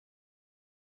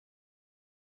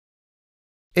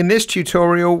In this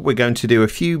tutorial, we're going to do a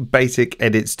few basic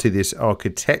edits to this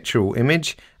architectural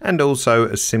image and also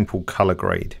a simple color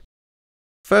grade.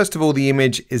 First of all, the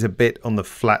image is a bit on the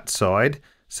flat side.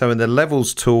 So in the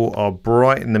levels tool, I'll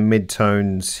brighten the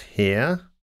midtones here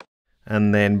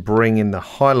and then bring in the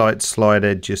highlight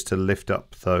slider just to lift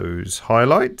up those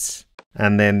highlights.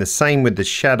 And then the same with the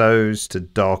shadows to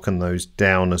darken those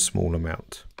down a small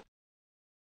amount.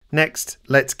 Next,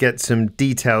 let's get some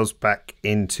details back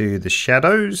into the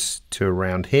shadows to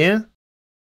around here.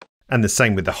 And the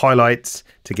same with the highlights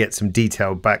to get some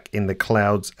detail back in the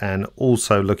clouds and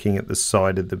also looking at the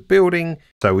side of the building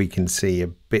so we can see a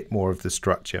bit more of the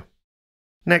structure.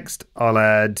 Next, I'll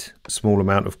add a small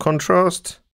amount of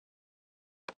contrast.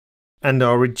 And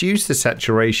I'll reduce the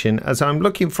saturation as I'm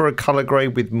looking for a color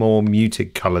grade with more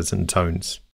muted colors and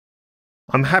tones.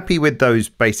 I'm happy with those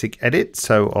basic edits,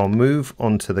 so I'll move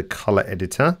on to the color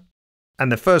editor. And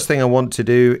the first thing I want to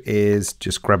do is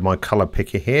just grab my color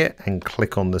picker here and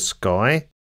click on the sky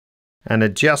and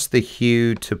adjust the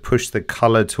hue to push the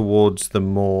color towards the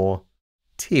more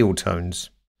teal tones.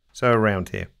 So around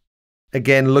here.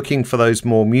 Again, looking for those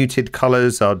more muted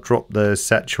colors, I'll drop the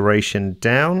saturation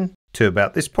down to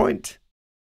about this point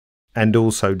and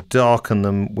also darken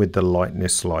them with the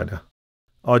lightness slider.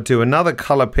 I'll do another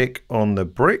color pick on the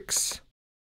bricks.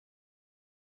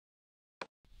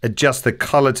 Adjust the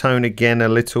color tone again a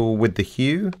little with the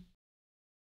hue.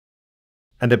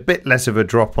 And a bit less of a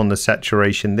drop on the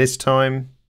saturation this time.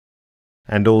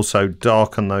 And also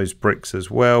darken those bricks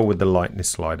as well with the lightness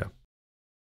slider.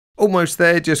 Almost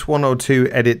there, just one or two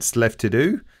edits left to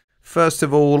do. First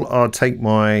of all, I'll take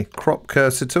my crop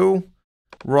cursor tool,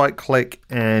 right click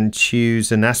and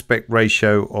choose an aspect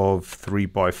ratio of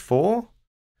 3:4.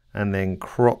 And then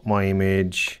crop my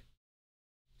image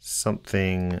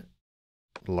something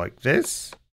like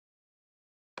this.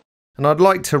 And I'd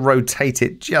like to rotate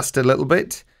it just a little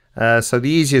bit. So the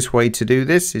easiest way to do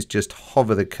this is just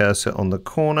hover the cursor on the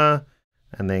corner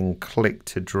and then click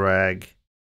to drag.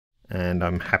 And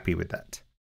I'm happy with that.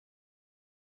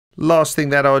 Last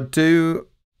thing that I'll do,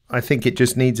 I think it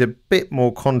just needs a bit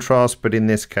more contrast, but in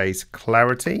this case,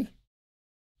 clarity.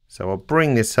 So I'll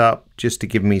bring this up just to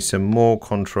give me some more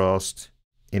contrast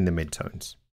in the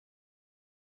midtones.